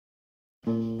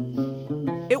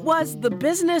It was the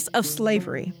business of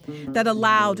slavery that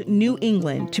allowed New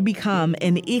England to become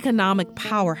an economic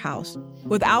powerhouse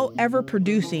without ever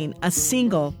producing a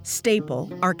single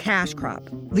staple or cash crop.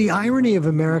 The irony of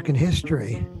American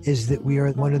history is that we are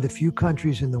one of the few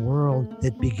countries in the world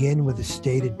that begin with a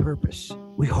stated purpose.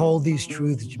 We hold these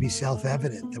truths to be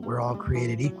self-evident, that we're all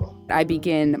created equal. I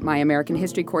begin my American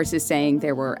history courses saying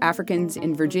there were Africans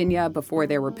in Virginia before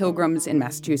there were Pilgrims in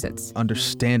Massachusetts.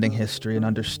 Understanding history and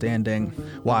understanding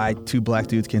why two black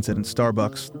dudes can sit in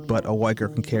Starbucks, but a white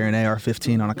girl can carry an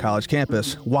AR-15 on a college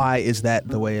campus. Why is that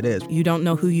the way it is? You don't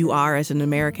know who you are as an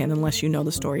American unless you know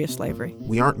the story of slavery.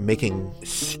 We aren't making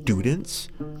students,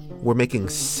 we're making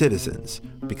citizens,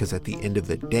 because at the end of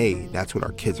the day, that's what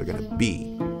our kids are going to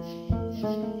be.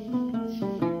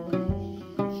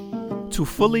 To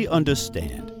fully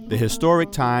understand the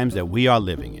historic times that we are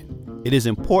living in, it is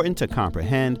important to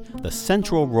comprehend the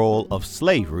central role of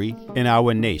slavery in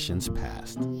our nation's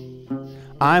past.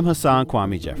 I'm Hassan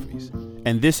Kwame Jeffries,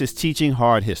 and this is Teaching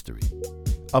Hard History,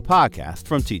 a podcast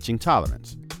from Teaching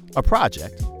Tolerance, a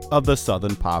project of the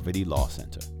Southern Poverty Law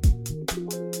Center.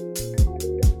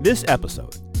 This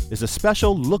episode is a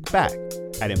special look back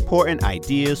at important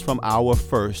ideas from our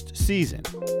first season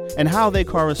and how they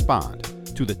correspond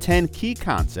to the 10 key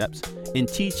concepts in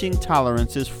Teaching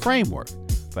Tolerance's framework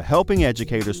for helping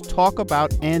educators talk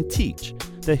about and teach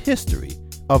the history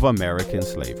of American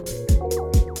slavery.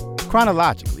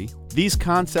 Chronologically, these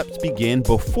concepts begin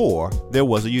before there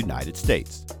was a United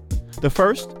States. The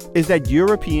first is that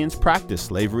Europeans practiced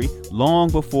slavery long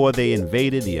before they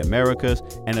invaded the Americas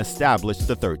and established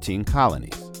the 13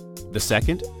 colonies. The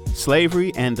second,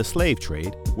 slavery and the slave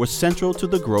trade were central to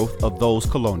the growth of those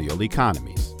colonial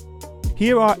economies.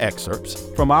 Here are excerpts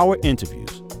from our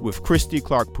interviews with Christy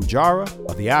Clark Pujara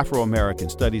of the Afro-American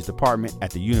Studies Department at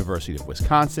the University of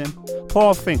Wisconsin,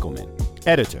 Paul Finkelman,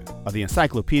 editor of the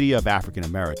Encyclopedia of African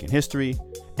American History,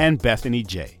 and Bethany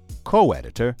Jay,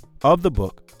 co-editor of the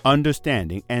book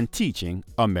Understanding and Teaching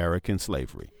American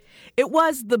Slavery. It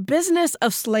was the business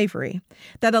of slavery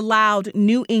that allowed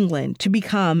New England to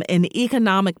become an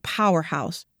economic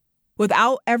powerhouse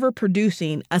without ever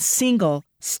producing a single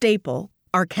staple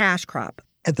or cash crop.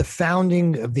 At the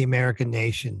founding of the American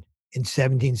nation in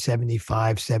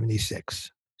 1775-76,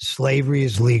 slavery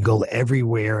is legal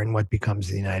everywhere in what becomes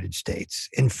the United States.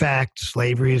 In fact,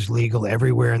 slavery is legal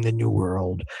everywhere in the New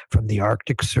World, from the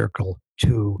Arctic Circle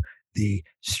to the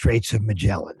Straits of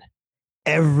Magellan.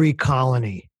 Every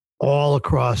colony all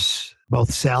across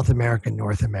both South America and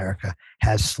North America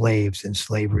has slaves, and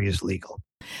slavery is legal.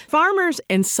 Farmers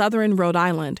in southern Rhode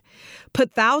Island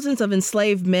put thousands of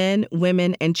enslaved men,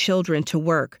 women, and children to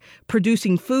work,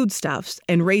 producing foodstuffs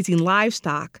and raising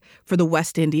livestock for the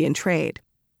West Indian trade.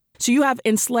 So you have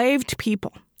enslaved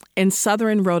people in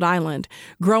southern Rhode Island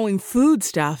growing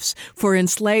foodstuffs for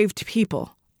enslaved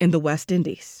people in the West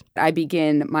Indies. I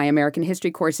begin my American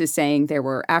history courses saying there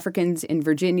were Africans in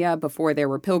Virginia before there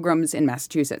were Pilgrims in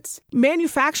Massachusetts.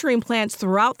 Manufacturing plants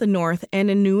throughout the North and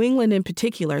in New England in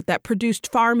particular that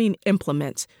produced farming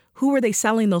implements. Who were they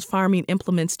selling those farming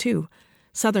implements to?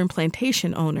 Southern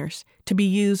plantation owners, to be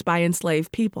used by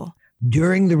enslaved people.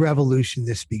 During the Revolution,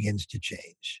 this begins to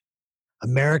change.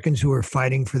 Americans who are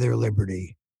fighting for their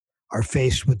liberty are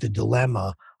faced with the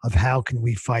dilemma of how can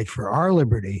we fight for our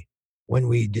liberty when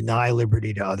we deny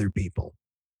liberty to other people.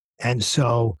 And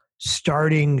so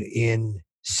starting in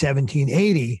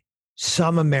 1780,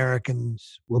 some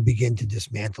Americans will begin to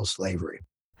dismantle slavery.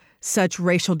 Such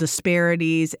racial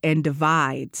disparities and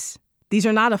divides, these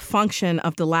are not a function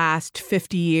of the last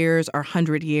 50 years or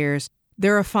 100 years.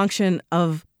 They're a function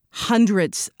of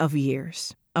hundreds of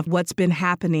years of what's been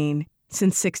happening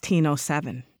since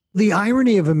 1607. The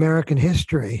irony of American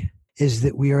history is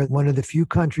that we are one of the few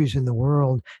countries in the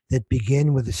world that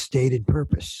begin with a stated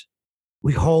purpose.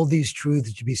 We hold these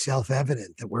truths to be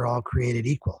self-evident, that we're all created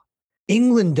equal.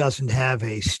 England doesn't have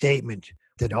a statement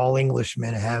that all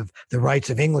Englishmen have the rights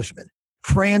of Englishmen.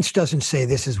 France doesn't say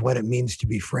this is what it means to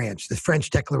be France. The French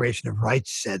Declaration of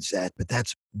Rights says that, but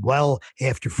that's well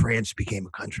after France became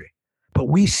a country. But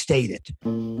we state it.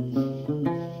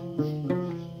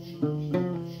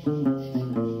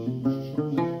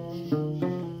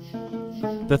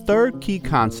 The third key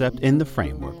concept in the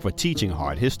framework for teaching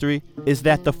hard history is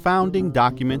that the founding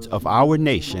documents of our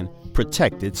nation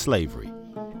protected slavery.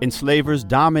 Enslavers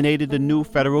dominated the new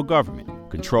federal government,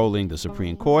 controlling the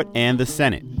Supreme Court and the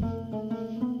Senate.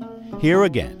 Here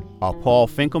again are Paul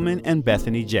Finkelman and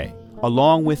Bethany Jay,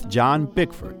 along with John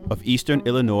Bickford of Eastern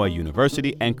Illinois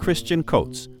University and Christian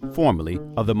Coates, formerly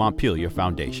of the Montpelier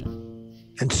Foundation.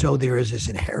 And so there is this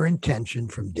inherent tension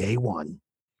from day one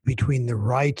between the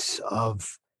rights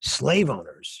of slave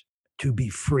owners to be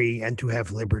free and to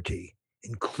have liberty,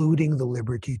 including the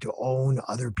liberty to own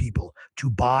other people, to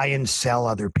buy and sell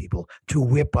other people, to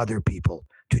whip other people,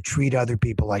 to treat other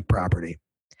people like property.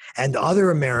 And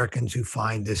other Americans who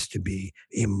find this to be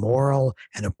immoral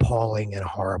and appalling and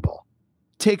horrible.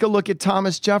 Take a look at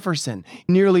Thomas Jefferson.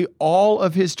 Nearly all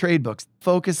of his trade books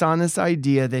focus on this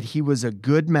idea that he was a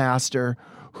good master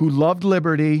who loved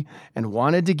liberty and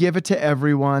wanted to give it to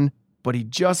everyone, but he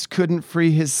just couldn't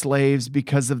free his slaves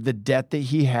because of the debt that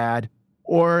he had,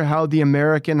 or how the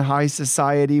American high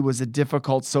society was a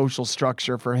difficult social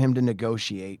structure for him to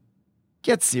negotiate.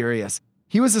 Get serious.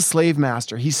 He was a slave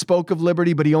master. He spoke of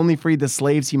liberty, but he only freed the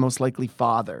slaves he most likely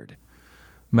fathered.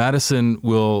 Madison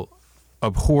will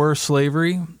abhor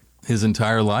slavery his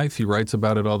entire life. He writes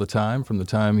about it all the time, from the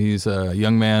time he's a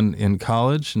young man in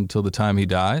college until the time he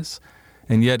dies.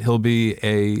 And yet he'll be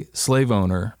a slave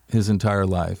owner his entire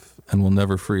life and will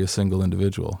never free a single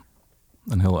individual.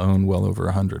 And he'll own well over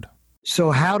 100.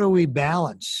 So how do we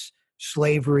balance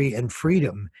slavery and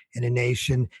freedom in a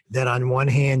nation that on one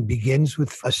hand begins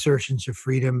with assertions of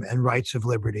freedom and rights of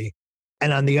liberty,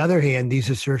 and on the other hand, these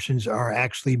assertions are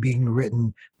actually being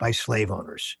written by slave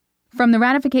owners? From the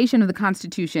ratification of the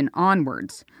Constitution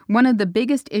onwards, one of the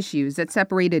biggest issues that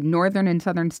separated northern and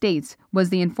southern states was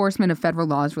the enforcement of federal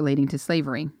laws relating to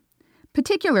slavery.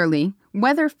 Particularly,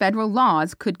 whether federal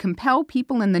laws could compel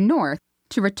people in the North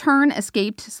to return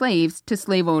escaped slaves to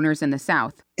slave owners in the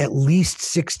South. At least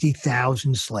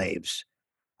 60,000 slaves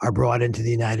are brought into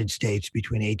the United States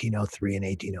between 1803 and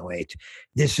 1808.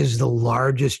 This is the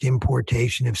largest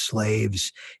importation of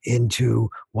slaves into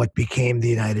what became the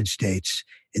United States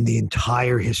in the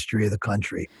entire history of the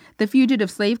country. The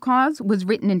Fugitive Slave Clause was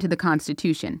written into the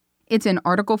Constitution. It's in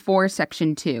Article 4,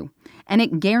 Section 2, and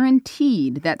it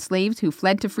guaranteed that slaves who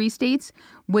fled to free states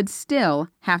would still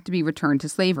have to be returned to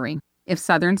slavery if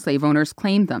Southern slave owners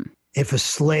claimed them. If a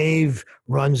slave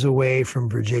runs away from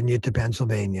Virginia to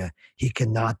Pennsylvania, he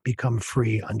cannot become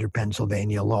free under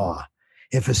Pennsylvania law.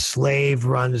 If a slave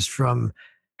runs from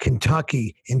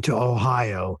Kentucky into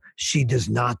Ohio, she does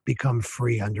not become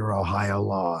free under Ohio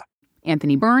law.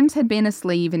 Anthony Burns had been a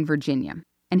slave in Virginia,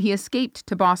 and he escaped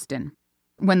to Boston.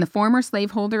 When the former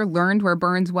slaveholder learned where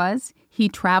Burns was, he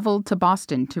traveled to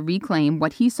Boston to reclaim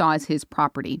what he saw as his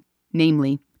property,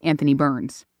 namely Anthony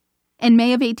Burns. In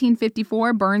May of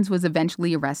 1854, Burns was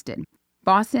eventually arrested.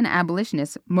 Boston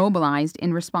abolitionists mobilized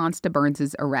in response to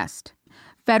Burns's arrest.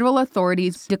 Federal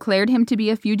authorities declared him to be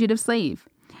a fugitive slave,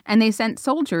 and they sent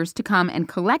soldiers to come and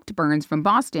collect Burns from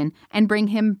Boston and bring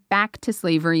him back to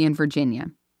slavery in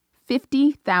Virginia.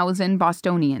 50,000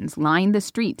 Bostonians lined the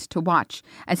streets to watch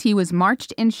as he was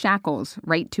marched in shackles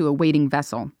right to a waiting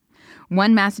vessel.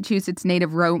 One Massachusetts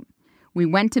native wrote, "We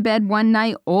went to bed one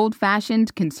night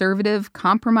old-fashioned, conservative,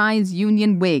 compromise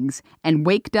Union Whigs and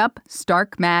waked up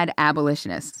stark mad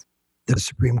abolitionists." The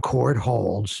Supreme Court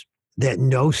holds that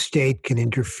no state can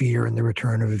interfere in the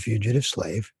return of a fugitive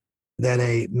slave, that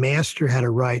a master had a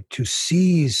right to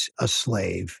seize a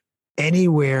slave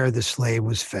anywhere the slave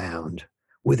was found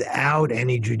without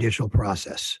any judicial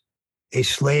process. A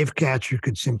slave catcher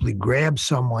could simply grab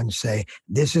someone, say,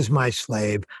 "This is my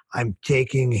slave, I'm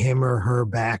taking him or her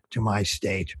back to my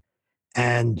state."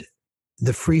 And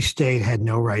the free state had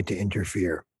no right to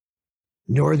interfere.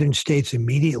 Northern states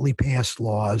immediately passed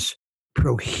laws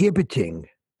prohibiting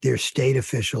their state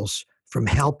officials from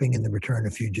helping in the return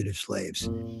of fugitive slaves.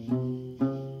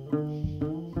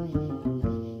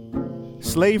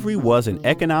 Slavery was an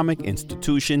economic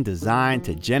institution designed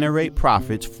to generate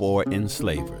profits for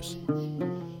enslavers.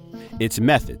 Its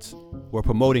methods were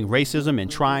promoting racism and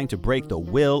trying to break the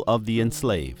will of the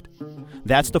enslaved.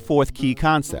 That's the fourth key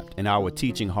concept in our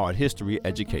Teaching Hard History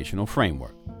educational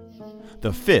framework.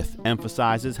 The fifth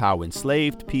emphasizes how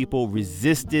enslaved people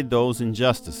resisted those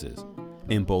injustices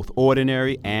in both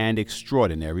ordinary and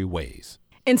extraordinary ways.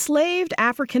 Enslaved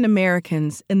African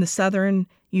Americans in the southern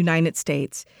United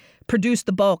States produced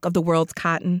the bulk of the world's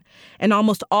cotton and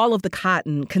almost all of the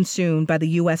cotton consumed by the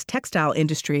U.S. textile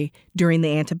industry during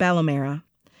the antebellum era.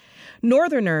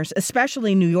 Northerners,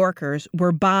 especially New Yorkers,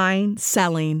 were buying,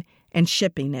 selling, and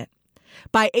shipping it.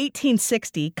 By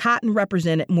 1860, cotton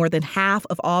represented more than half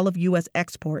of all of U.S.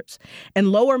 exports,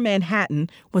 and Lower Manhattan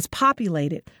was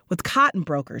populated with cotton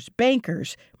brokers,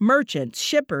 bankers, merchants,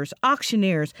 shippers,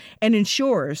 auctioneers, and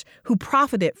insurers who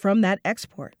profited from that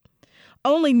export.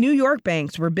 Only New York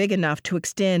banks were big enough to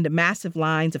extend massive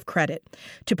lines of credit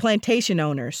to plantation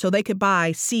owners so they could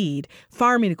buy seed,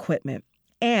 farming equipment,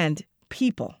 and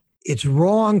people. It's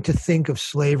wrong to think of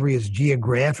slavery as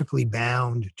geographically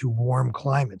bound to warm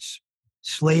climates.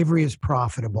 Slavery is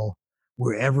profitable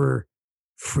wherever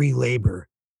free labor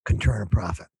can turn a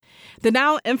profit. The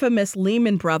now infamous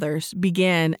Lehman Brothers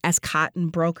began as cotton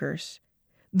brokers.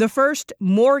 The first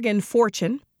Morgan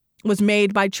fortune was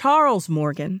made by Charles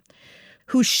Morgan,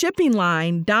 whose shipping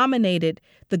line dominated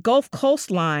the Gulf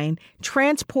coastline,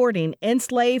 transporting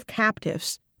enslaved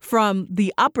captives from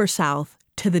the Upper South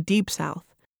to the Deep South.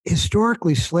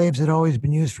 Historically, slaves had always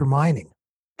been used for mining.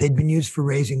 They'd been used for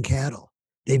raising cattle.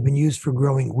 They'd been used for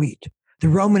growing wheat. The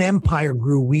Roman Empire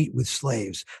grew wheat with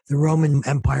slaves. The Roman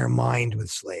Empire mined with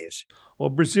slaves. Well,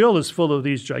 Brazil is full of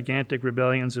these gigantic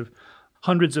rebellions of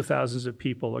hundreds of thousands of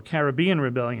people, or Caribbean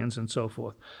rebellions and so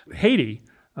forth. Haiti,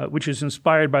 which is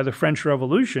inspired by the French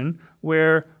Revolution,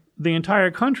 where the entire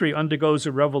country undergoes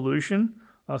a revolution.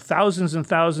 Thousands and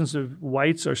thousands of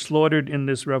whites are slaughtered in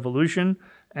this revolution,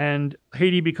 and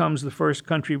Haiti becomes the first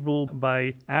country ruled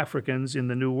by Africans in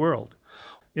the New World.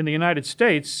 In the United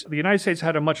States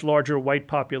had a much larger white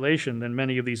population than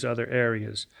many of these other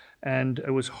areas, and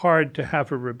it was hard to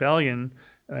have a rebellion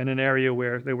in an area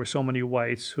where there were so many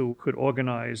whites who could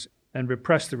organize and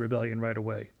repress the rebellion right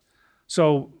away.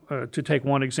 So to take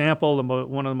one example,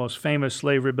 one of the most famous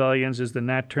slave rebellions is the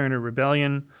Nat Turner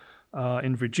Rebellion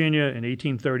in Virginia in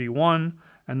 1831,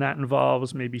 and that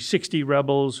involves maybe 60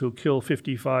 rebels who kill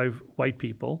 55 white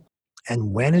people.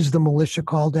 And when is the militia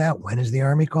called out? When is the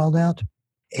army called out?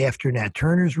 After Nat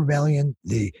Turner's rebellion,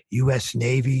 the U.S.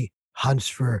 Navy hunts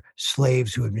for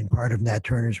slaves who had been part of Nat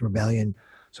Turner's rebellion.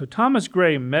 So Thomas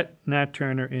Gray met Nat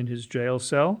Turner in his jail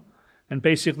cell and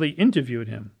basically interviewed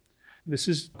him. This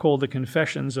is called the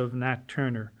Confessions of Nat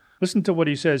Turner. Listen to what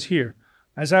he says here.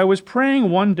 As I was praying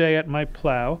one day at my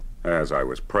plow, the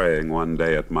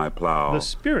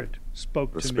Spirit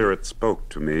spoke to me. The Spirit spoke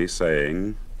to me,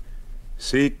 saying,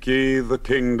 Seek ye the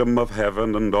kingdom of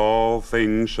heaven, and all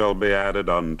things shall be added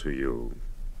unto you.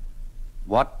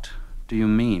 What do you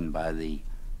mean by the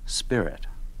Spirit?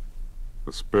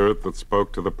 The Spirit that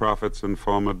spoke to the prophets in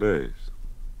former days.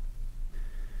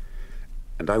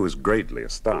 And I was greatly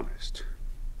astonished,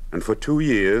 and for 2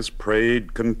 years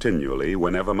prayed continually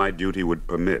whenever my duty would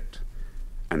permit.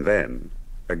 And then,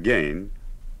 again,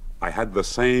 I had the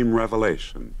same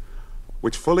revelation,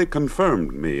 which fully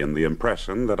confirmed me in the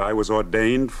impression that I was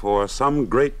ordained for some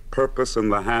great purpose in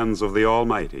the hands of the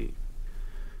Almighty.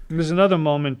 There's another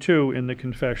moment, too, in the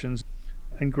Confessions,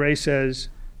 and Gray says,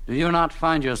 Do you not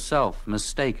find yourself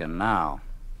mistaken now?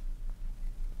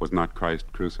 Was not Christ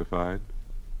crucified?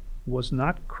 Was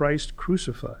not Christ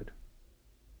crucified?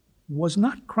 Was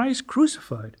not Christ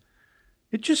crucified?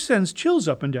 It just sends chills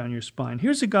up and down your spine.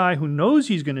 Here's a guy who knows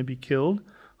he's going to be killed,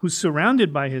 who's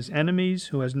surrounded by his enemies,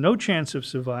 who has no chance of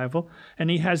survival, and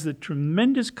he has the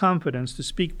tremendous confidence to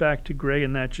speak back to Gray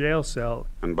in that jail cell.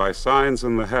 And by signs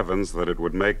in the heavens that it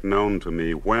would make known to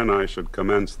me when I should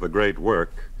commence the great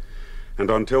work,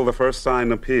 and until the first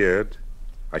sign appeared,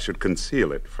 I should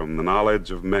conceal it from the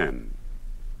knowledge of men.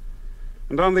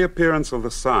 And on the appearance of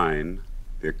the sign,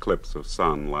 the eclipse of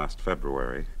sun last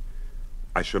February,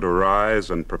 I should arise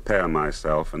and prepare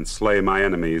myself and slay my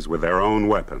enemies with their own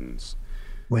weapons.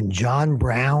 When John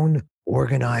Brown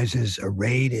organizes a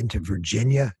raid into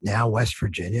Virginia, now West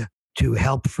Virginia, to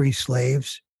help free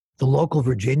slaves, the local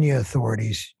Virginia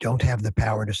authorities don't have the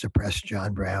power to suppress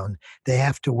John Brown. They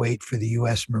have to wait for the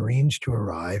U.S. Marines to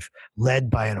arrive, led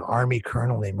by an Army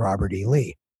colonel named Robert E.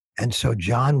 Lee. And so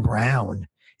John Brown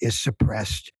is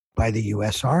suppressed by the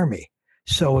U.S. Army.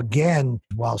 So again,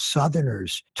 while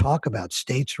Southerners talk about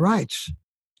states' rights,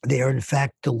 they are in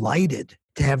fact delighted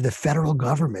to have the federal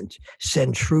government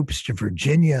send troops to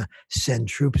Virginia, send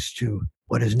troops to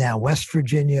what is now West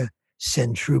Virginia,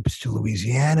 send troops to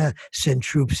Louisiana, send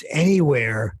troops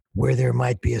anywhere where there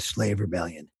might be a slave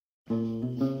rebellion.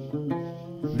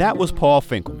 That was Paul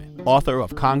Finkelman, author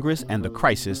of Congress and the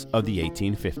Crisis of the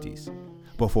 1850s.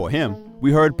 Before him,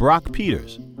 we heard Brock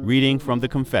Peters reading from the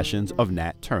Confessions of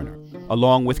Nat Turner,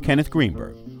 along with Kenneth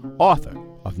Greenberg, author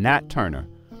of Nat Turner,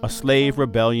 A Slave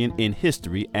Rebellion in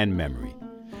History and Memory,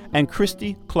 and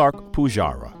Christy Clark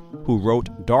Pujara, who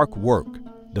wrote Dark Work,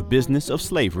 The Business of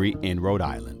Slavery in Rhode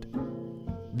Island.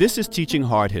 This is Teaching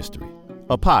Hard History,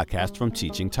 a podcast from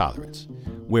Teaching Tolerance.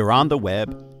 We're on the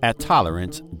web at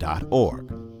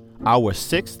tolerance.org. Our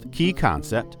sixth key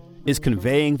concept is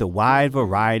conveying the wide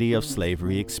variety of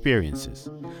slavery experiences.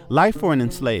 Life for an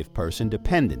enslaved person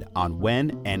depended on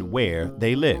when and where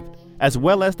they lived, as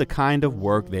well as the kind of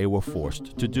work they were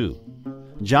forced to do.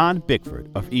 John Bickford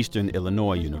of Eastern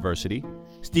Illinois University,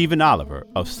 Stephen Oliver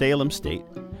of Salem State,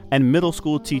 and middle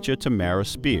school teacher Tamara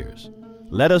Spears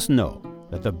let us know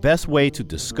that the best way to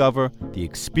discover the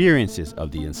experiences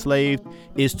of the enslaved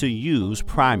is to use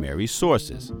primary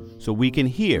sources so we can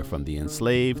hear from the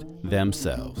enslaved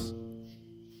themselves.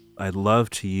 I'd love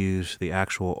to use the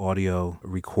actual audio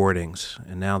recordings.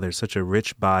 And now there's such a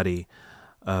rich body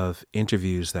of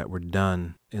interviews that were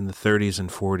done in the 30s and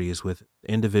 40s with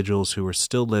individuals who were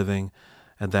still living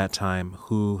at that time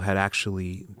who had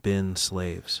actually been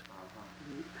slaves.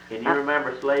 Can you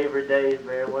remember slavery days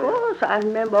very well? Of course, I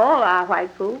remember all our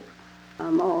white folks. My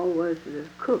mom was the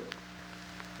cook.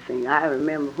 I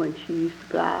remember when she used to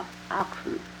plow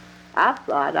oxen. I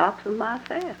plowed oxen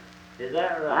myself. Is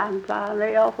that right? I can plow and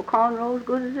lay off a corn row as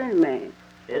good as any man.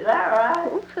 Is that right?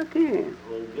 Of course I can.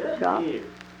 Well, good Chop, to you.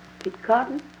 pick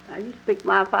cotton. I used to pick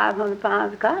my 500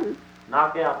 pounds of cotton.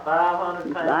 Knock out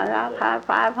 500 pounds? I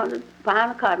 500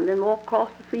 pounds of cotton, then walk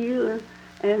across the field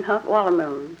and hunt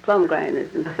watermelon, plum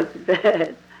grinders and stuff like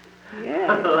that.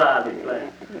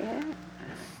 Yeah.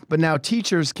 But now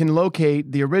teachers can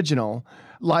locate the original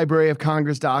Library of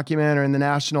Congress document or in the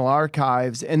National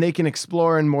Archives, and they can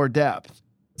explore in more depth.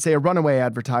 Say a runaway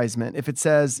advertisement. If it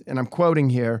says, and I'm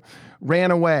quoting here, ran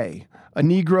away, a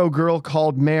Negro girl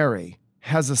called Mary,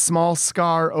 has a small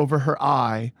scar over her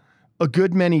eye, a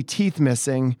good many teeth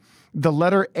missing, the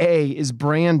letter A is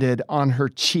branded on her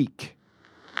cheek.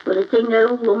 But I think that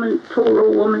old woman, poor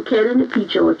old woman, carried in the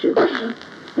peach orchard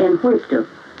and whipped her.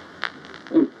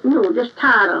 And, just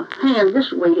tied her hand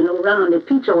this way, around the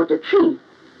peach orchard tree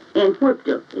and whipped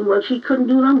her. And, well, she couldn't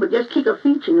do nothing but just kick her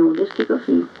feet, just kick her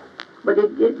feet. But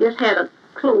it just had her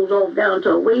clothes all down to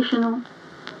her waist,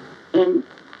 And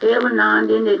every now and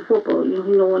then they'd whip her,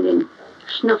 and then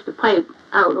snuff the pipe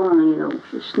out on her,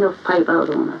 She snuffed pipe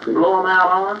out on her. Blow them out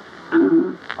on her?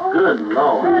 Mm-hmm. Good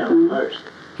Lord, have mercy.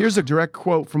 Here's a direct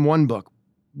quote from one book.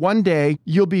 One day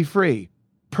you'll be free.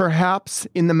 Perhaps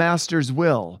in the master's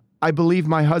will, I believe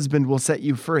my husband will set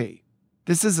you free.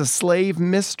 This is a slave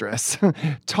mistress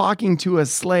talking to a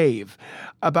slave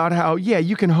about how,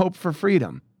 you can hope for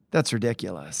freedom. That's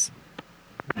ridiculous.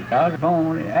 I was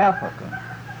born in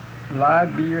Africa,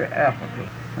 Liberia, Africa,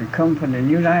 and come from the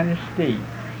United States.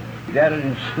 That is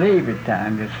in slavery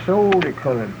time. They sold the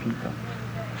colored people.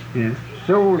 They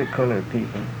sold the colored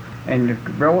people. And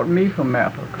they brought me from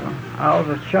Africa. I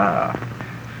was a child,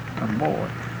 a boy.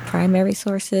 Primary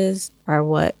sources are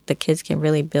what the kids can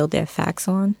really build their facts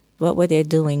on. What were they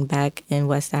doing back in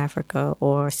West Africa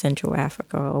or Central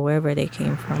Africa or wherever they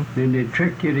came from? Then they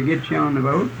trick you to get you on the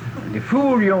boat. They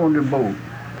fool you on the boat.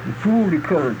 They fool the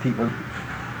colored people.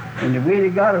 And the way they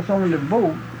got us on the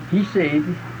boat, he said,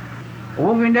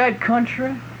 over in that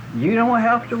country, you don't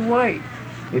have to wait.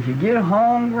 If you get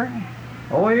hungry,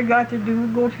 all you got to do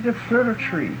is go to the flitter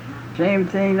tree. Same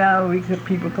thing now,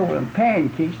 people call them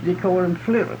pancakes, they call them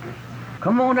flitters.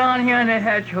 Come on down here in the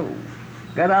hatch hole.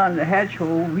 Got out in the hatch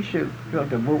hole, we should felt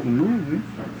the boat moving,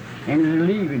 and it's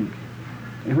leaving.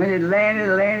 And when it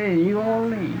landed in New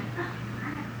Orleans.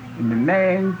 And the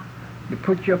man, they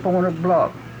put you up on a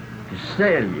block to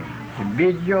sell you, to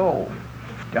bid you all.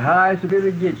 The highest bid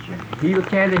to get you. He would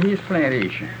carry his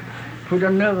plantation, put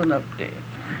another one up there.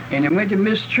 And it went to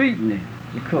mistreating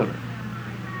the colored,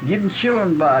 getting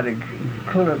children by the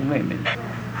colored women.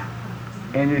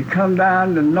 And it come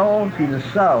down the north and the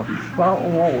south, fought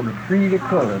war to free the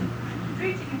colored.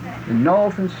 The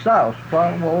north and south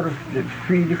fought war to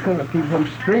free the colored people from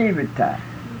slavery time.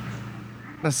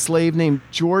 A slave named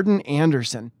Jordan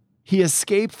Anderson. He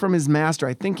escaped from his master,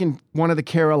 I think in one of the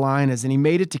Carolinas, and he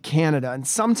made it to Canada. And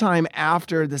sometime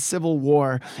after the Civil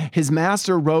War, his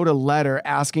master wrote a letter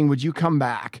asking, would you come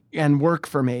back and work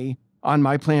for me on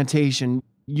my plantation?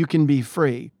 You can be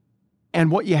free. And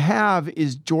what you have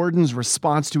is Jordan's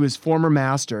response to his former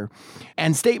master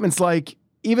and statements like,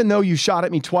 even though you shot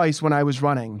at me twice when I was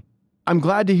running, I'm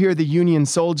glad to hear the Union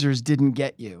soldiers didn't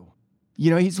get you.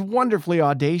 He's wonderfully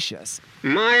audacious.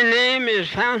 My name is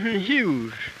Fountain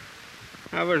Hughes.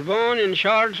 I was born in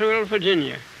Charlottesville,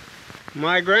 Virginia.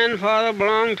 My grandfather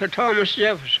belonged to Thomas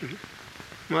Jefferson.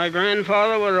 My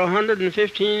grandfather was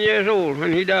 115 years old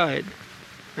when he died.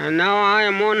 And now I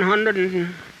am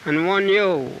 101 years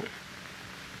old.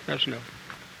 That's enough.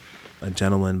 A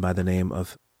gentleman by the name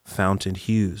of Fountain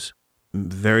Hughes,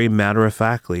 very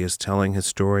matter-of-factly, is telling his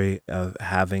story of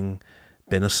having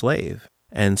been a slave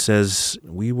and says,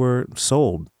 we were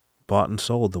sold, bought and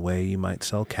sold the way you might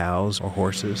sell cows or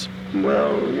horses.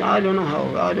 Well, I don't know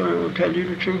how. I don't know, to tell you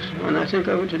the truth. When I think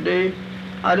of it today,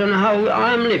 I don't know how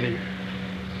I'm living.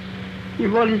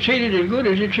 You wasn't treated as good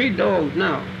as you treat dogs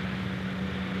now.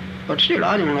 But still,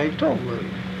 I don't like to talk about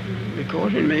it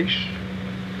because it makes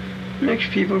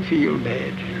people feel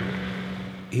bad.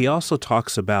 He also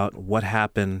talks about what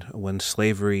happened when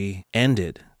slavery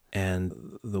ended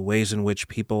and the ways in which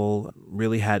people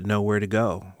really had nowhere to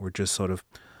go, were just sort of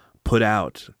put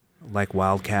out like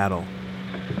wild cattle.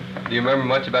 Do you remember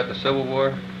much about the Civil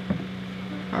War?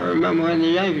 I remember when the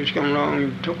Yankees come along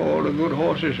and took all the good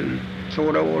horses and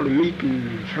throwed all the meat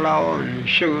and flour and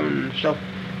sugar and stuff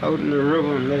out in the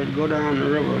river and let it go down the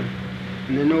river.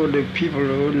 And they know the people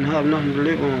wouldn't have nothing to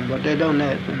live on, but they done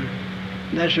that. And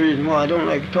that's the reason why I don't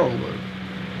like to talk about it.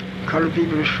 Colored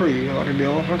people is free. They ought to be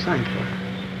awful thankful.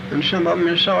 And some of them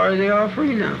are sorry they are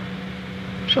free now.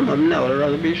 Some of them now would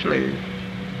rather be slaves.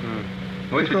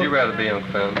 Which would you rather be, Uncle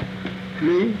Phil?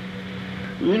 Me?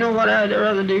 You know what I'd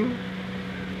rather do?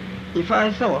 If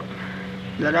I thought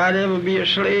that I'd ever be a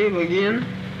slave again,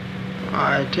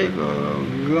 I'd take a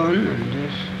gun and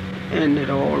just end it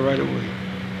all right away.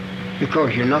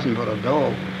 Because you're nothing but a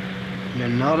dog. You're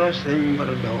not a thing but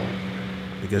a dog.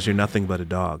 Because you're nothing but a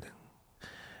dog.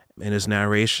 In his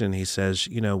narration, he says,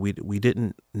 you know, we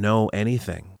didn't know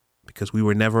anything because we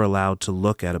were never allowed to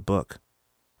look at a book.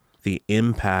 The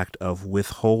impact of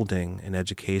withholding an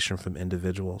education from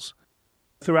individuals.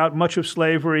 Throughout much of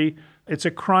slavery, it's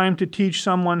a crime to teach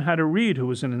someone how to read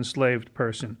who is an enslaved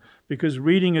person, because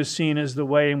reading is seen as the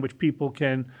way in which people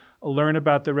can learn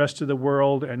about the rest of the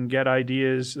world and get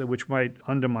ideas which might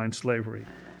undermine slavery.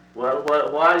 Well,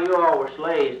 while you all were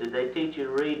slaves, did they teach you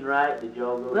to read and write? Did you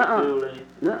all go to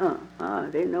school?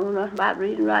 They know nothing about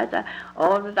reading and writing.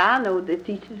 All that I know, they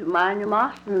teach you to mind your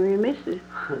master and your missus.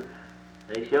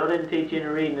 They sure didn't teach you to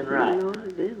reading and writing. No,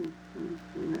 they didn't.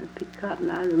 And I picked cotton,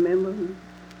 I remember.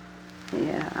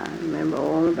 Yeah, I remember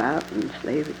all about it in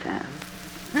slavery time.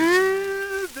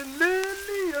 Here's the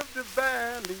lily of the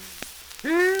valley.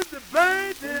 Here's the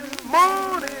bright and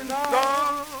morning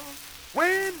star.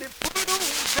 When they put on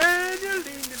Daniel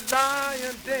in the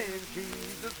lion den,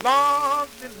 Jesus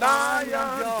lost the lion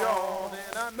jaw.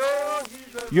 And I know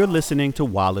he's You're listening to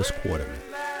Wallace Quarterman,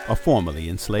 a formerly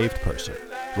enslaved person,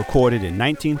 recorded in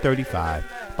 1935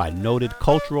 by noted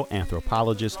cultural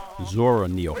anthropologist Zora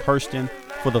Neale Hurston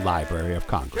for the Library of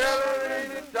Congress.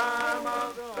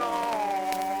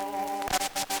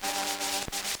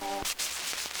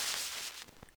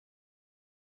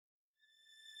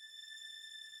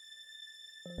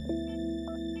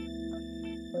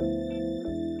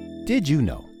 Did you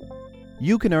know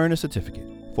you can earn a certificate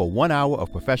for 1 hour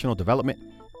of professional development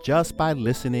just by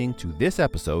listening to this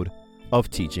episode of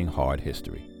Teaching Hard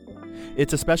History?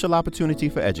 It's a special opportunity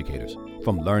for educators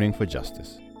from Learning for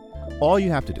Justice. All you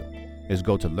have to do is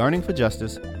go to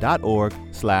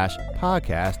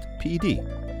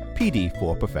learningforjustice.org/podcastpd, PD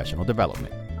for professional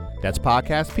development. That's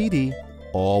podcast PD,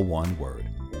 all one word.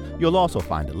 You'll also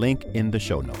find a link in the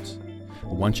show notes.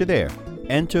 Once you're there,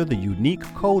 enter the unique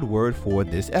code word for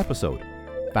this episode,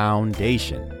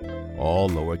 foundation, all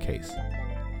lowercase.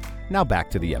 Now back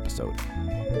to the episode.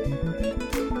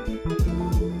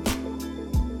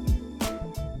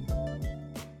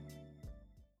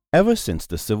 Ever since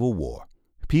the Civil War,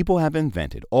 people have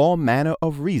invented all manner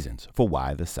of reasons for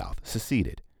why the South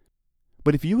seceded.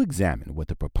 But if you examine what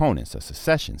the proponents of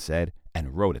secession said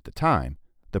and wrote at the time,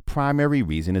 the primary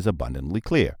reason is abundantly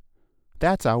clear.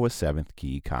 That's our seventh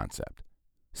key concept.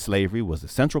 Slavery was the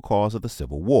central cause of the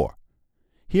Civil War.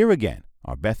 Here again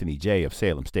are Bethany J. of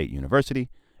Salem State University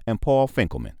and Paul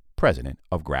Finkelman, president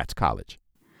of Gratz College.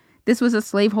 This was a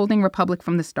slaveholding republic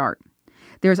from the start.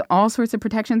 There's all sorts of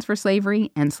protections for slavery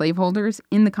and slaveholders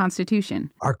in the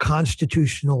Constitution. Our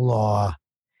constitutional law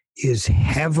is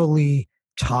heavily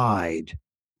tied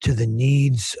to the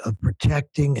needs of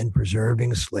protecting and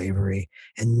preserving slavery,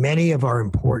 and many of our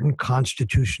important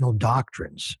constitutional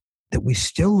doctrines that we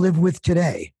still live with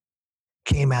today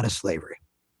came out of slavery.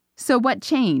 So what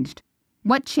changed?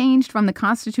 What changed from the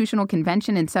Constitutional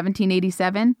Convention in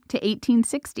 1787 to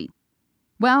 1860?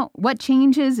 Well, what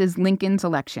changes is Lincoln's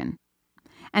election.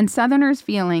 And Southerners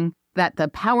feeling that the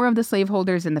power of the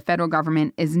slaveholders in the federal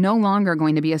government is no longer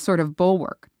going to be a sort of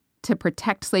bulwark to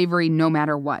protect slavery no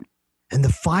matter what. And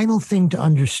the final thing to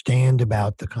understand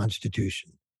about the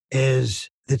Constitution is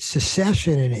that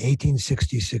secession in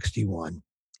 1860-61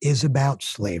 is about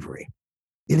slavery.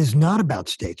 It is not about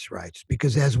states' rights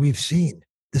because, as we've seen,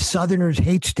 the Southerners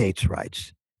hate states'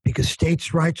 rights because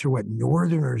states' rights are what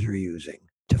Northerners are using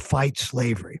to fight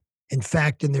slavery. In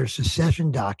fact, in their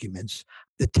secession documents,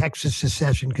 the Texas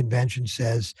Secession Convention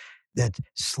says that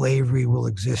slavery will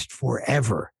exist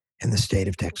forever in the state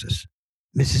of Texas.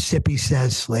 Mississippi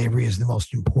says slavery is the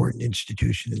most important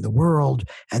institution in the world,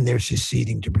 and they're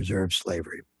seceding to preserve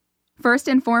slavery. First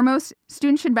and foremost,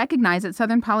 students should recognize that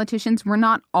Southern politicians were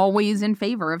not always in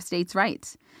favor of states'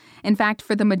 rights. In fact,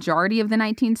 for the majority of the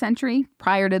 19th century,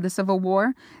 prior to the Civil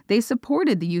War, they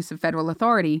supported the use of federal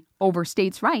authority over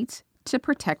states' rights to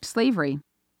protect slavery.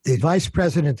 The Vice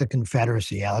President of the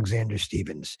Confederacy, Alexander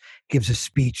Stephens, gives a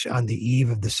speech on the eve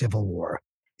of the Civil War,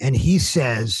 And he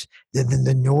says that in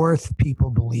the North,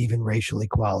 people believe in racial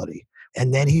equality.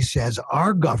 And then he says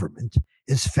our government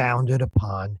is founded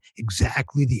upon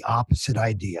exactly the opposite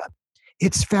idea.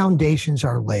 Its foundations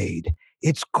are laid.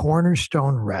 Its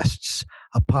cornerstone rests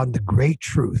upon the great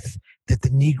truth that the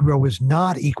Negro is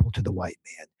not equal to the white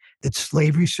man, that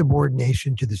slavery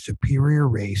subordination to the superior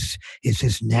race is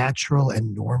his natural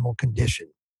and normal condition.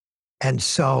 And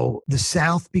so the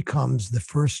South becomes the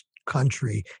first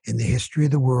country in the history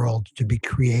of the world to be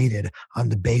created on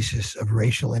the basis of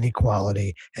racial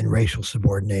inequality and racial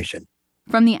subordination.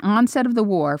 From the onset of the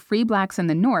war, free blacks in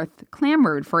the North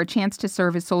clamored for a chance to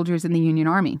serve as soldiers in the Union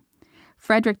Army.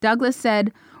 Frederick Douglass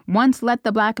said, "Once let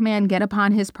the black man get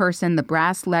upon his person the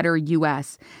brass letter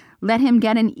U.S., let him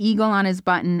get an eagle on his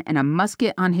button and a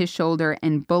musket on his shoulder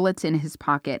and bullets in his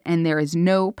pocket, and there is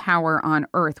no power on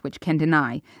earth which can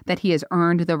deny that he has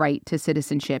earned the right to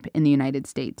citizenship in the United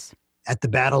States." At the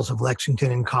battles of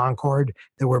Lexington and Concord,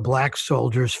 there were black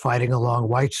soldiers fighting along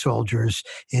white soldiers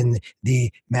in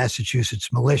the Massachusetts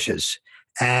militias.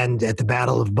 And at the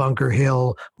Battle of Bunker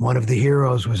Hill, one of the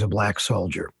heroes was a black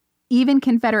soldier. Even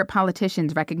Confederate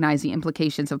politicians recognized the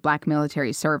implications of black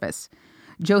military service.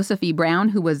 Joseph E. Brown,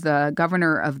 who was the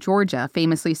governor of Georgia,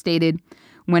 famously stated,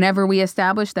 "Whenever we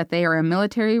establish that they are a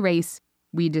military race,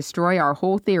 we destroy our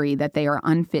whole theory that they are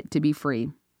unfit to be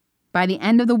free." By the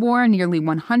end of the war, nearly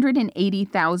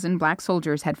 180,000 black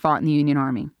soldiers had fought in the Union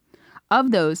Army.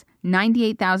 Of those,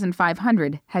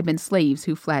 98,500 had been slaves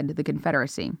who fled the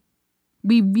Confederacy.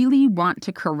 We really want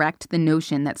to correct the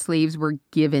notion that slaves were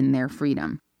given their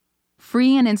freedom.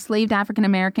 Free and enslaved African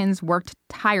Americans worked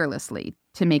tirelessly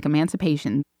to make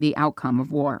emancipation the outcome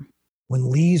of war. When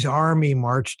Lee's army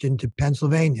marched into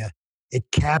Pennsylvania, it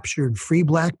captured free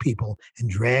black people and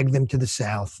dragged them to the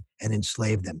South and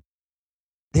enslaved them.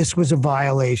 This was a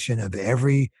violation of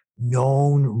every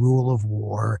known rule of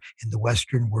war in the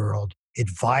Western world. It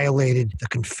violated the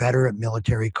Confederate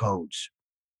military codes.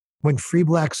 When free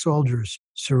black soldiers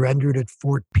surrendered at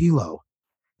Fort Pillow,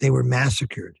 they were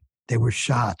massacred. They were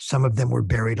shot. Some of them were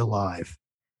buried alive.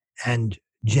 And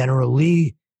General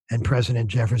Lee and President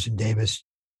Jefferson Davis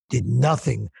did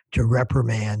nothing to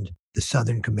reprimand the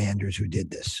Southern commanders who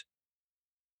did this.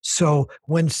 So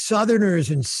when Southerners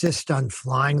insist on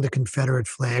flying the Confederate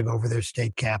flag over their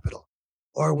state capital,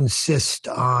 or insist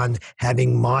on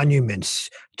having monuments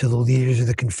to the leaders of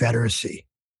the Confederacy,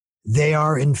 they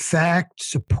are in fact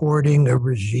supporting a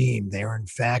regime. They are in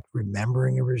fact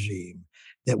remembering a regime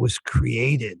that was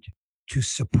created to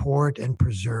support and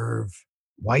preserve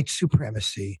white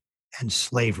supremacy and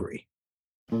slavery.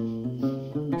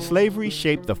 Slavery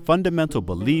shaped the fundamental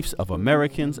beliefs of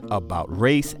Americans about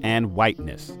race and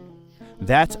whiteness.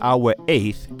 That's our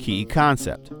eighth key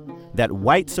concept, that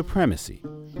white supremacy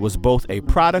was both a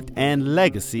product and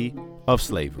legacy of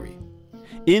slavery.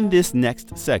 In this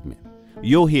next segment,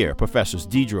 you'll hear Professors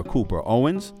Deidre Cooper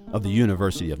Owens of the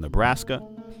University of Nebraska,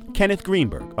 Kenneth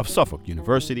Greenberg of Suffolk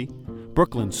University,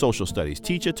 Brooklyn social studies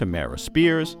teacher Tamara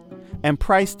Spears, and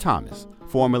Price Thomas,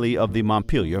 formerly of the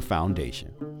Montpelier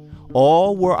Foundation.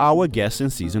 All were our guests in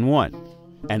Season 1,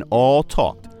 and all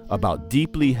talked about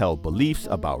deeply held beliefs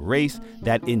about race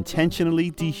that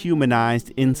intentionally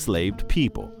dehumanized enslaved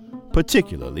people,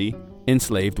 particularly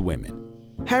enslaved women.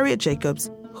 Harriet Jacobs,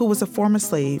 who was a former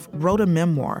slave, wrote a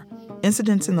memoir,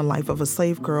 Incidents in the Life of a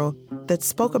Slave Girl, that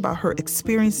spoke about her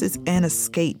experiences and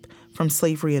escape from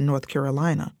slavery in North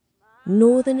Carolina.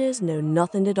 Northerners know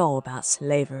nothing at all about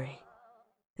slavery.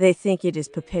 They think it is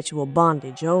perpetual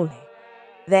bondage only.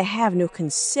 They have no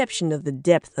conception of the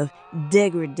depth of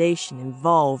degradation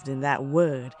involved in that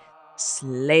word,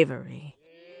 slavery.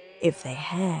 If they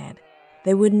had,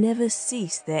 they would never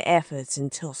cease their efforts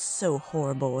until so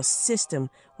horrible a system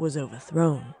was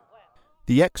overthrown.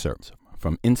 The excerpts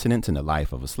from Incidents in the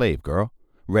Life of a Slave Girl,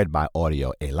 read by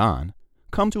Audio Elan,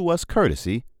 come to us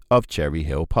courtesy of Cherry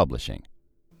Hill Publishing.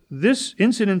 This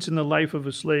Incidents in the Life of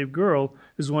a Slave Girl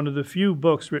is one of the few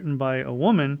books written by a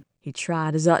woman. He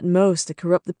tried his utmost to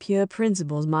corrupt the pure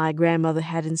principles my grandmother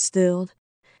had instilled.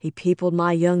 He peopled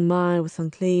my young mind with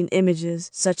unclean images,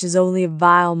 such as only a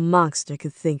vile monster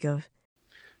could think of.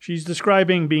 She's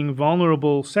describing being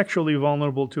vulnerable, sexually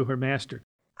vulnerable to her master.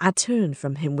 I turned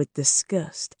from him with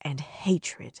disgust and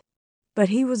hatred. But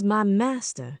he was my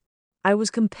master. I was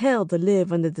compelled to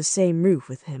live under the same roof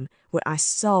with him, where I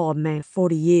saw a man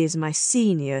 40 years my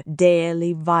senior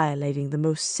daily violating the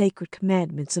most sacred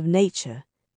commandments of nature.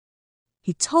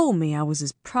 He told me I was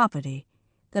his property,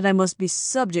 that I must be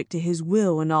subject to his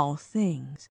will in all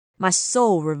things. My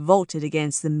soul revolted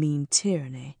against the mean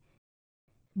tyranny.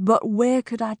 But where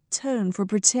could I turn for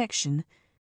protection?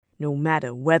 no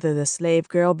matter whether the slave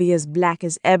girl be as black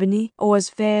as ebony or as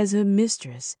fair as her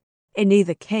mistress. In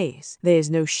either case, there is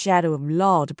no shadow of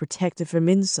law to protect her from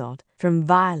insult, from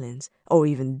violence, or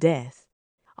even death.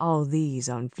 All these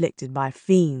are inflicted by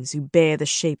fiends who bear the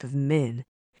shape of men.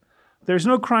 There's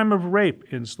no crime of rape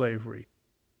in slavery.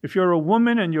 If you're a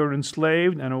woman and you're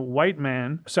enslaved and a white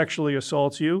man sexually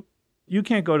assaults you, you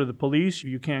can't go to the police,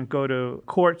 you can't go to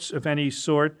courts of any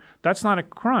sort. That's not a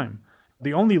crime.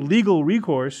 The only legal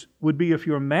recourse would be if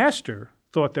your master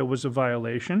thought there was a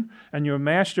violation, and your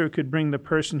master could bring the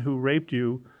person who raped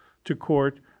you to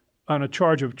court on a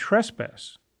charge of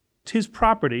trespass. It's his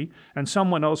property, and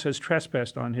someone else has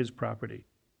trespassed on his property.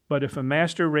 But if a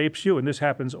master rapes you, and this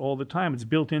happens all the time, it's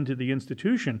built into the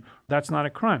institution, that's not a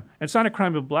crime. It's not a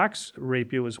crime if blacks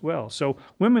rape you as well. So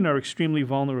women are extremely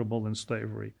vulnerable in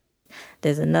slavery.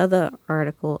 There's another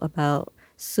article about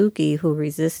Suki, who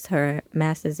resists her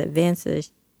master's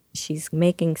advances. She's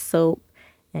making soap,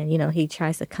 and, he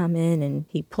tries to come in and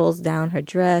he pulls down her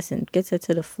dress and gets her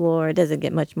to the floor. It doesn't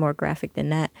get much more graphic than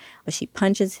that. But she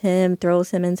punches him,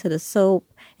 throws him into the soap,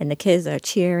 and the kids are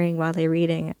cheering while they're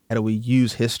reading. How do we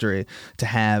use history to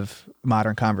have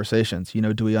modern conversations?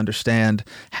 Do we understand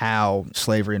how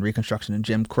slavery and Reconstruction and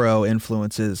Jim Crow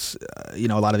influences, a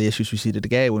lot of the issues we see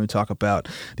today when we talk about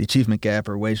the achievement gap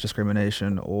or wage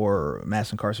discrimination or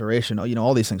mass incarceration?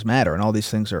 All these things matter, and all these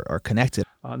things are connected.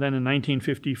 Then in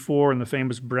 1954, in the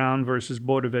famous Brown versus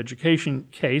Board of Education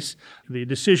case, the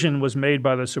decision was made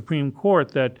by the Supreme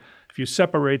Court that if you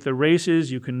separate the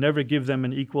races, you can never give them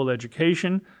an equal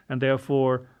education, and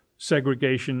therefore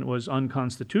segregation was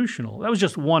unconstitutional. That was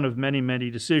just one of many,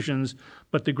 many decisions,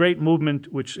 but the great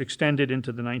movement which extended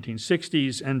into the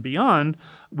 1960s and beyond,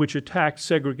 which attacked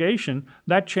segregation,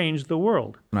 that changed the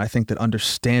world. And I think that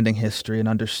understanding history and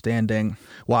understanding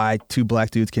why two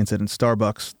black dudes can sit in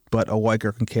Starbucks but a white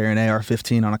girl can carry an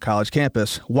AR-15 on a college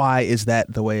campus, why is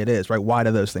that the way it is, right? Why do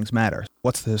those things matter?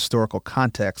 What's the historical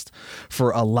context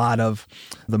for a lot of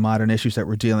the modern issues that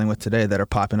we're dealing with today that are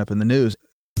popping up in the news?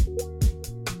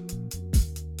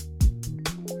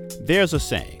 There's a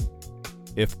saying,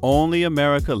 if only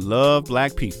America loved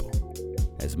black people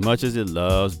as much as it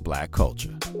loves black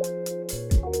culture.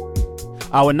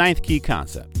 Our ninth key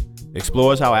concept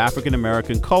explores how African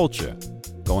American culture,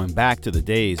 going back to the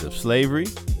days of slavery,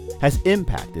 has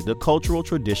impacted the cultural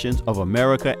traditions of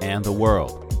America and the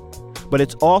world. But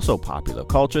it's also popular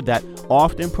culture that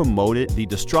often promoted the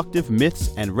destructive myths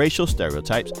and racial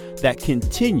stereotypes that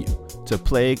continue to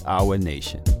plague our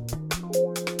nation.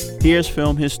 Here's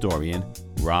film historian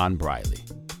Ron Briley.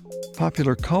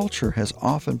 Popular culture has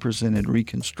often presented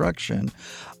Reconstruction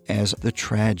as the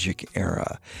tragic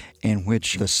era in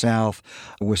which the South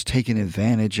was taken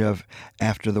advantage of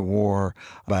after the war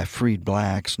by freed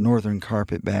blacks, northern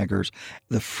carpetbaggers,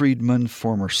 the freedmen,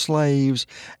 former slaves,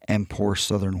 and poor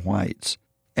southern whites,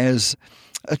 as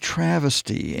a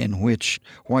travesty in which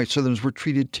white Southerners were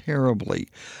treated terribly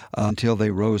until they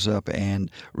rose up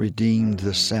and redeemed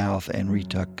the South and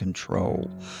retook control.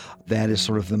 That is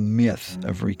sort of the myth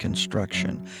of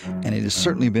Reconstruction, and it has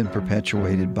certainly been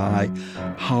perpetuated by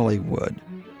Hollywood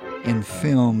in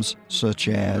films such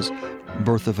as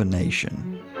Birth of a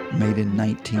Nation, made in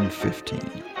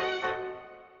 1915.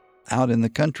 Out in the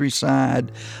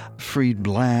countryside, freed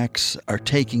blacks are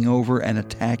taking over and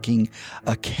attacking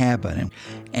a cabin,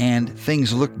 and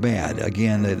things look bad.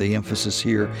 Again, the emphasis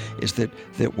here is that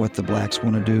what the blacks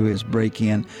want to do is break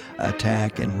in,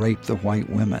 attack, and rape the white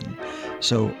women.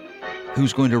 So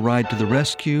who's going to ride to the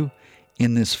rescue?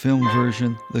 In this film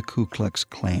version, the Ku Klux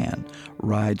Klan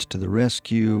rides to the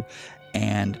rescue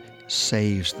and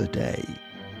saves the day.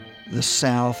 The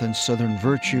South and Southern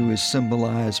virtue is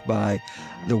symbolized by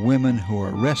the women who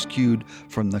are rescued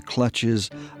from the clutches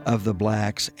of the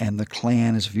blacks, and the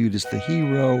Klan is viewed as the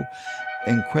hero.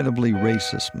 Incredibly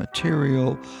racist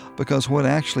material, because what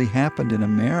actually happened in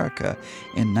America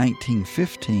in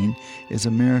 1915 is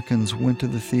Americans went to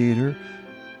the theater.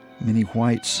 Many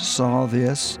whites saw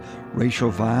this. Racial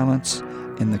violence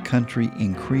in the country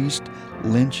increased.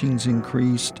 Lynchings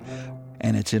increased.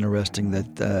 And it's interesting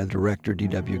that director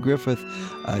D.W. Griffith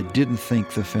didn't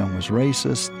think the film was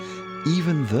racist,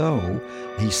 even though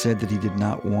he said that he did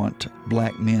not want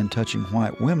black men touching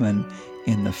white women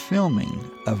in the filming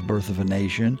of Birth of a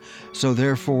Nation. So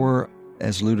therefore,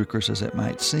 as ludicrous as it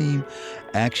might seem,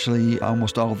 actually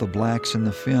almost all the blacks in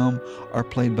the film are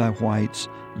played by whites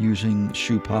using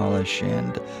shoe polish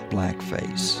and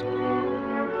blackface.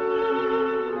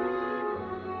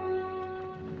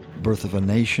 Birth of a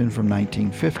Nation from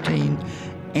 1915,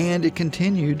 and it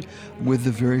continued with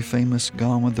the very famous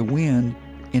Gone with the Wind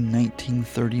in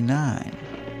 1939.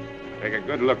 Take a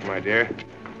good look, my dear.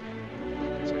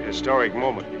 historic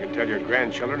moment. You can tell your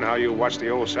grandchildren how you watched the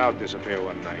Old South disappear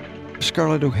one night.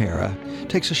 Scarlett O'Hara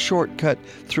takes a shortcut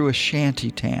through a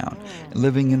shanty town.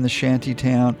 Living in the shanty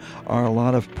town are a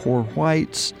lot of poor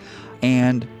whites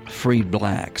and freed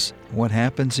blacks. What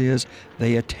happens is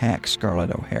they attack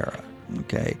Scarlett O'Hara,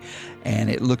 okay? And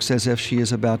it looks as if she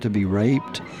is about to be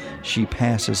raped. She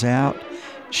passes out.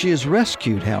 She is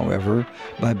rescued, however,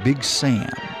 by Big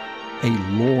Sam, a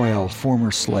loyal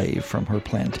former slave from her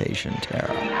plantation,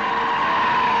 Tara.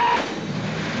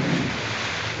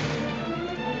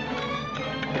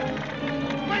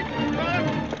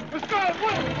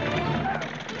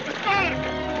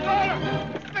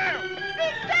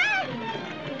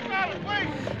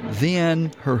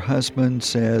 Then her husband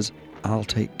says, I'll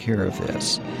take care of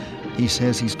this. He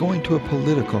says he's going to a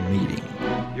political meeting.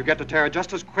 You get to Tara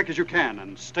just as quick as you can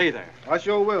and stay there. I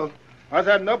sure will. I've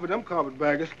had enough of them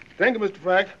carpetbaggers. Thank you, Mr.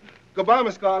 Frank. Goodbye,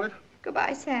 Miss Scarlett.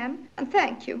 Goodbye, Sam, and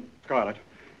thank you. Scarlett,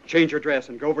 change your dress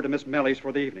and go over to Miss Mellie's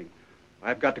for the evening.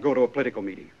 I've got to go to a political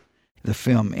meeting. The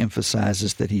film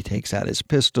emphasizes that he takes out his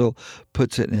pistol,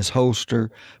 puts it in his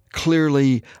holster.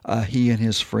 Clearly, he and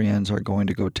his friends are going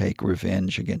to go take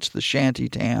revenge against the shanty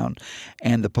town.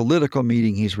 And the political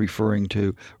meeting he's referring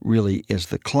to really is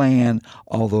the Klan,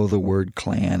 although the word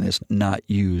Klan is not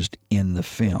used in the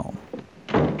film.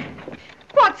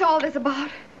 What's all this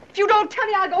about? If you don't tell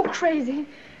me, I'll go crazy.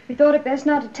 We thought it best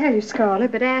not to tell you,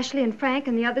 Scarlett, but Ashley and Frank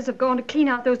and the others have gone to clean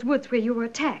out those woods where you were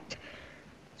attacked.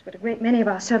 It's what a great many of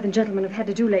our Southern gentlemen have had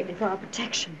to do lately for our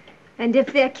protection. And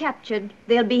if they're captured,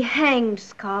 they'll be hanged,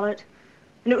 Scarlett.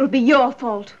 And it will be your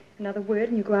fault. Another word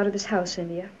and you go out of this house,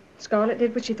 India. Scarlett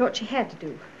did what she thought she had to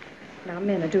do. Now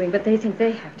men are doing what they think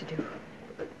they have to do.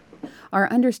 Our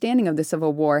understanding of the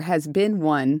Civil War has been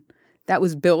one that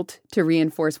was built to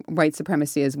reinforce white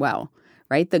supremacy as well,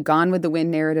 right? The Gone with the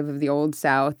Wind narrative of the Old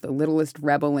South, the Littlest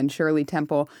Rebel and Shirley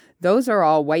Temple, those are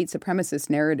all white supremacist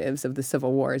narratives of the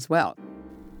Civil War as well.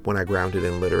 When I ground it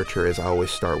in literature is I always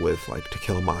start with like To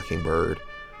Kill a Mockingbird,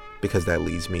 because that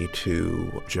leads me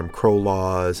to Jim Crow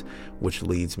laws, which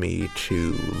leads me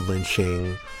to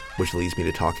lynching, which leads me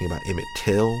to talking about Emmett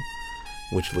Till,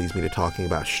 which leads me to talking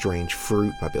about Strange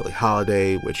Fruit by Billie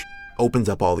Holiday, which opens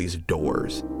up all these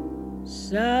doors.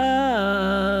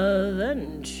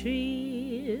 Southern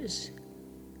trees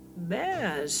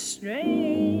bear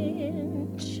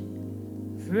strange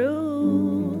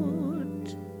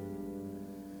fruit,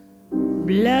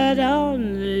 blood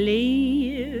on the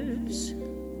leaves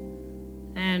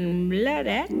and blood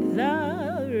at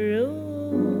the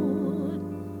root,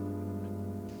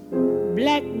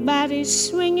 black bodies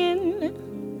swinging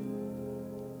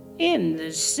in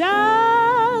the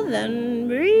southern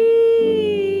breeze,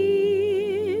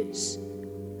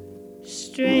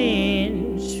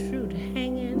 strange fruit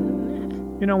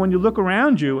hanging. You know, when you look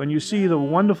around you and you see the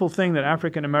wonderful thing that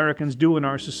African Americans do in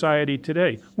our society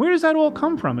today, where does that all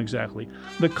come from exactly?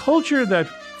 The culture that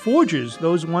forges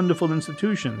those wonderful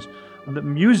institutions, the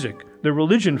music, the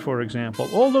religion, for example,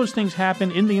 all those things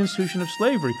happen in the institution of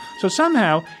slavery. So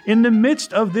somehow, in the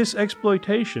midst of this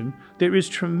exploitation, there is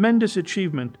tremendous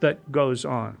achievement that goes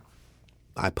on.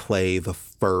 I play the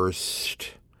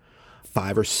first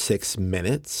 5 or 6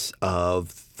 minutes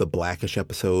of the Blackish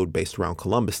episode based around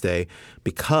Columbus Day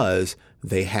because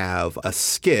they have a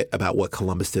skit about what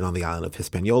Columbus did on the island of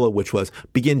Hispaniola, which was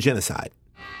begin genocide.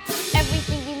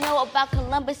 Everything you know about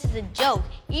Columbus is a joke.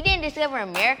 He didn't discover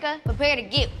America. Prepare to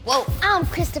get woke. I'm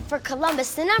Christopher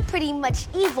Columbus, and I'm pretty much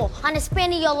evil. On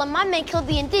Hispaniola, my men killed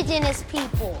the indigenous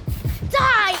people.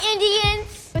 Die,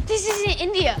 Indians! But this isn't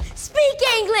India. Speak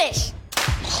English!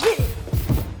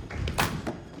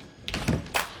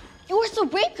 You were so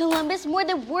brave, Columbus, more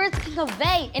than words can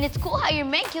convey. And it's cool how your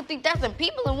men killed 3,000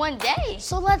 people in one day.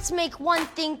 So let's make one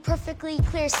thing perfectly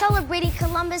clear. Celebrating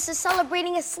Columbus is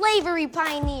celebrating a slavery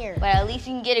pioneer. But at least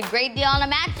you can get a great deal on a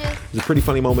mattress. There's a pretty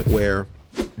funny moment where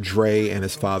Dre and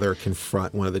his father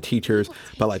confront one of the teachers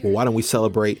about like, well, why don't we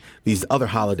celebrate these other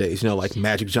holidays, you know, like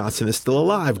Magic Johnson is Still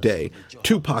Alive Day,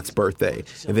 Tupac's birthday,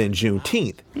 and then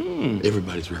Juneteenth.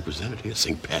 Everybody's represented here.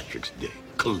 St. Patrick's Day,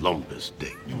 Columbus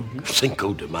Day,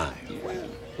 Cinco de Mayo.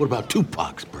 What about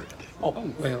Tupac's birthday? Oh,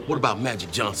 well. What about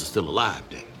Magic Johnson Still Alive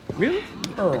Day? Really?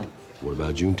 What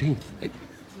about Juneteenth?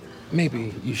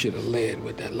 Maybe you should have led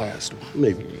with that last one.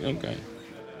 Maybe. Okay.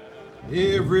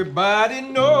 Everybody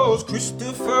knows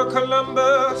Christopher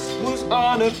Columbus was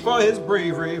honored for his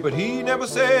bravery, but he never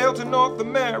sailed to North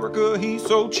America. He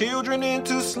sold children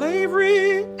into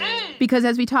slavery. Because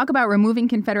as we talk about removing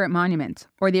Confederate monuments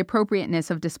or the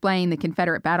appropriateness of displaying the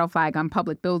Confederate battle flag on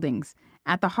public buildings,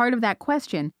 at the heart of that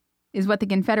question is what the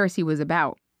Confederacy was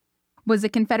about. Was the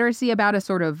Confederacy about a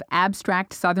sort of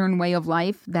abstract Southern way of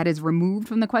life that is removed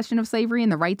from the question of slavery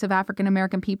and the rights of African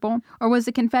American people? Or was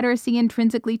the Confederacy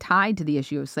intrinsically tied to the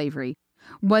issue of slavery?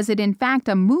 Was it in fact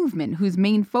a movement whose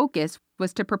main focus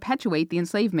was to perpetuate the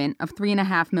enslavement of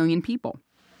 3.5 million people?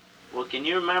 Well, can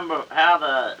you remember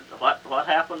how what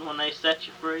happened when they set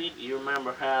you free? Do you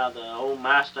remember how the old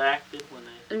master acted when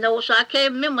they... No, so I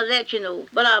can't remember that,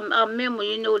 But I remember,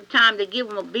 the time they give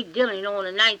them a big dinner, on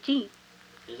the 19th.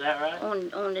 Is that right?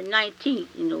 On the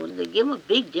 19th, they give them a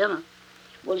big dinner.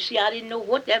 Well, you see, I didn't know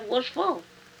what that was for.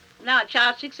 Now a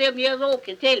child 6, 7 years old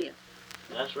can tell you.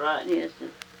 That's right. Yes.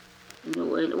 And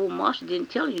old master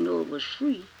didn't tell it was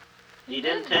free. He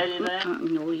didn't tell you that?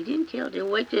 No, he didn't tell. They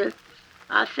wait till,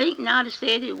 I think now they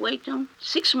said they wait till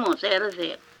 6 months out of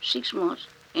that. 6 months.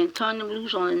 And turn them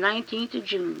loose on the 19th of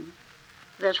June.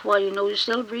 That's why, you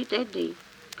celebrate that day.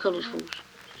 Colored folks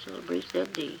celebrate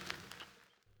that day.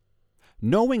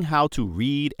 Knowing how to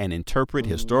read and interpret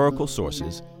historical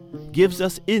sources gives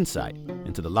us insight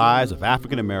into the lives of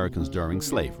African Americans during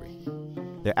slavery,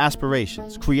 their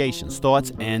aspirations, creations,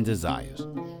 thoughts, and desires.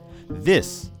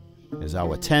 This is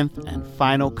our 10th and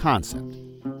final concept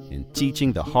in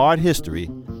teaching the hard history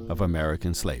of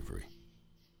American slavery.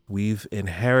 We've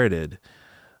inherited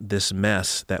this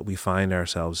mess that we find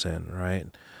ourselves in, right?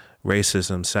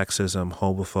 Racism, sexism,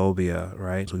 homophobia,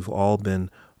 right? We've all been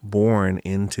born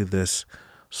into this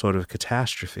sort of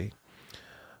catastrophe.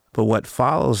 But what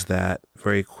follows that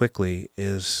very quickly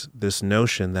is this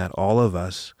notion that all of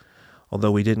us,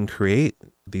 although we didn't create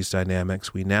these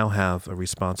dynamics, we now have a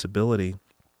responsibility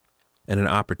and an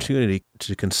opportunity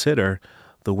to consider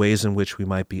the ways in which we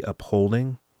might be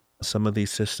upholding some of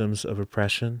these systems of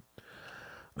oppression,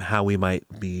 how we might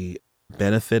be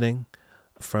benefiting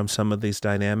from some of these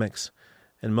dynamics,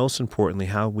 and most importantly,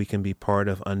 how we can be part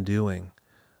of undoing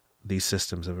these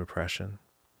systems of oppression.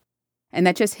 And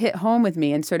that just hit home with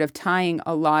me and sort of tying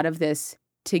a lot of this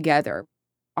together.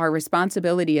 Our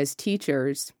responsibility as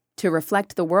teachers to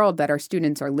reflect the world that our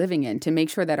students are living in, to make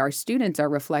sure that our students are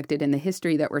reflected in the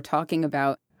history that we're talking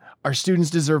about. Our students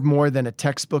deserve more than a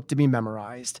textbook to be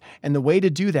memorized, and the way to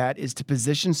do that is to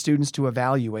position students to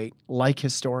evaluate like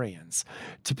historians,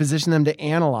 to position them to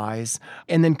analyze,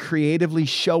 and then creatively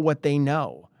show what they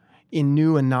know in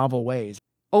new and novel ways.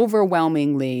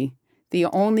 Overwhelmingly, the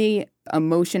only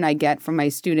emotion I get from my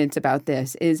students about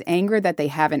this is anger that they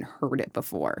haven't heard it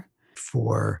before.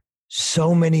 For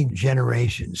so many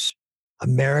generations,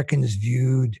 Americans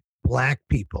viewed Black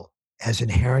people as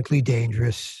inherently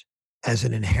dangerous, as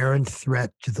an inherent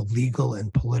threat to the legal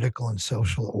and political and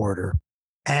social order,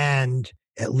 and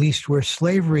at least where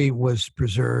slavery was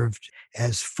preserved,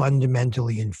 as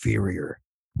fundamentally inferior.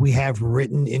 We have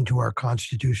written into our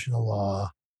constitutional law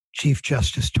Chief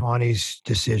Justice Taney's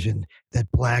decision that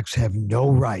Blacks have no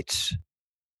rights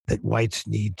that whites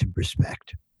need to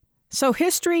respect. So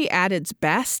history at its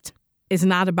best is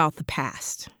not about the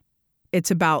past.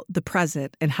 It's about the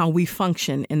present and how we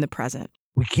function in the present.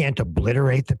 We can't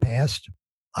obliterate the past.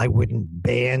 I wouldn't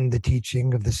ban the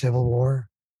teaching of the Civil War,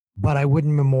 but I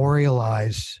wouldn't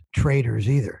memorialize traitors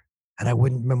either. And I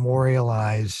wouldn't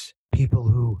memorialize people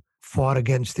who fought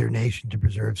against their nation to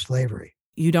preserve slavery.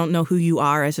 You don't know who you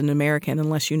are as an American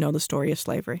unless you know the story of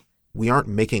slavery. We aren't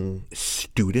making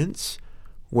students,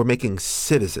 we're making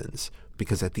citizens,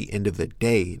 because at the end of the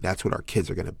day, that's what our kids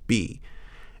are going to be.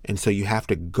 And so you have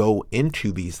to go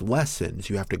into these lessons,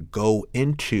 you have to go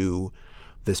into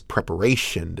this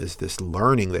preparation, this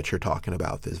learning that you're talking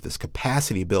about, this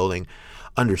capacity building,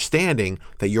 understanding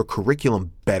that your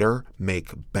curriculum better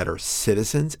make better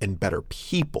citizens and better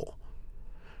people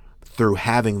through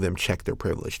having them check their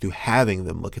privilege, through having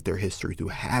them look at their history, through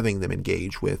having them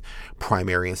engage with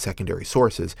primary and secondary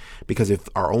sources. Because if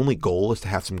our only goal is to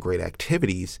have some great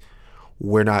activities,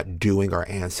 we're not doing our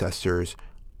ancestors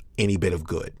any bit of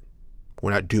good.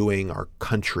 We're not doing our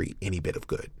country any bit of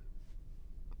good.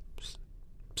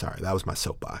 Sorry, that was my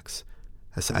soapbox.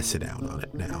 I sit down on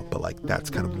it now, but that's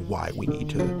kind of why we need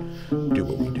to do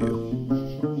what we do.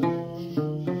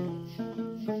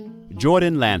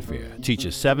 Jordan Lanphier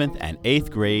teaches 7th and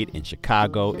 8th grade in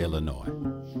Chicago, Illinois.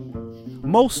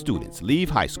 Most students leave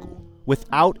high school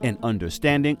without an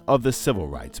understanding of the civil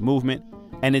rights movement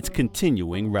and its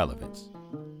continuing relevance.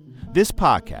 This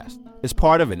podcast is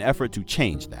part of an effort to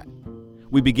change that.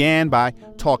 We began by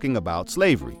talking about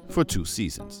slavery for 2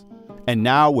 seasons, and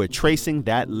now we're tracing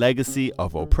that legacy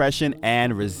of oppression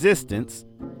and resistance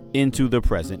into the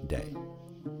present day.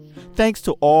 Thanks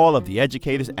to all of the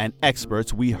educators and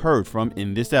experts we heard from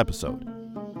in this episode.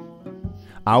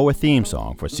 Our theme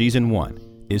song for Season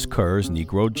 1 is Kerr's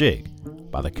Negro Jig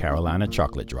by the Carolina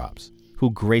Chocolate Drops, who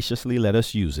graciously let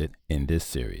us use it in this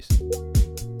series.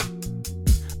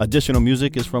 Additional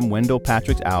music is from Wendell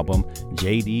Patrick's album,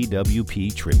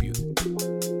 JDWP Tribute.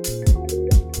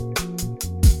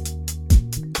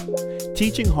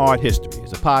 Teaching Hard History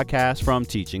is a podcast from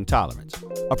Teaching Tolerance,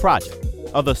 a project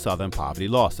of the Southern Poverty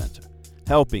Law Center,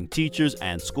 helping teachers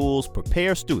and schools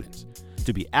prepare students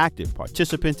to be active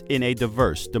participants in a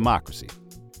diverse democracy.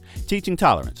 Teaching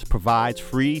Tolerance provides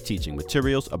free teaching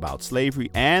materials about slavery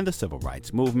and the civil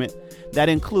rights movement that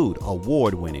include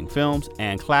award-winning films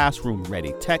and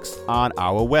classroom-ready texts on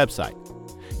our website.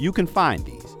 You can find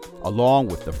these, along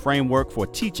with the framework for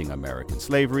teaching American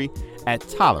slavery, at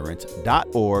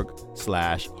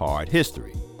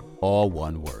tolerance.org/hardhistory, all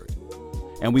one word.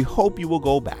 And we hope you will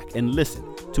go back and listen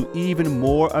to even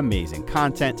more amazing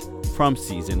content from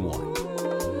Season 1.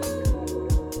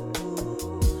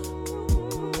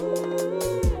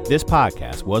 This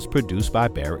podcast was produced by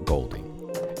Barrett Golding.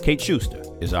 Kate Schuster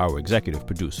is our executive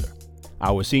producer.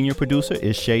 Our senior producer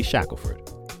is Shay Shackelford.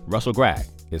 Russell Gregg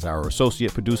is our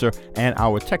associate producer, and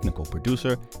our technical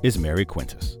producer is Mary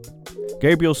Quintus.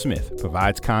 Gabriel Smith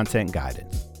provides content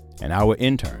guidance, and our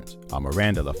interns are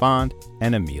Miranda LaFond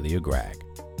and Amelia Gregg.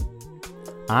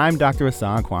 I'm Dr.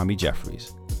 Hassan Kwame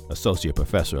Jeffries, associate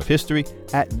professor of history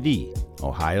at The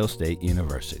Ohio State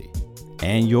University,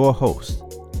 and your host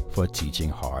for Teaching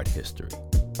Hard History.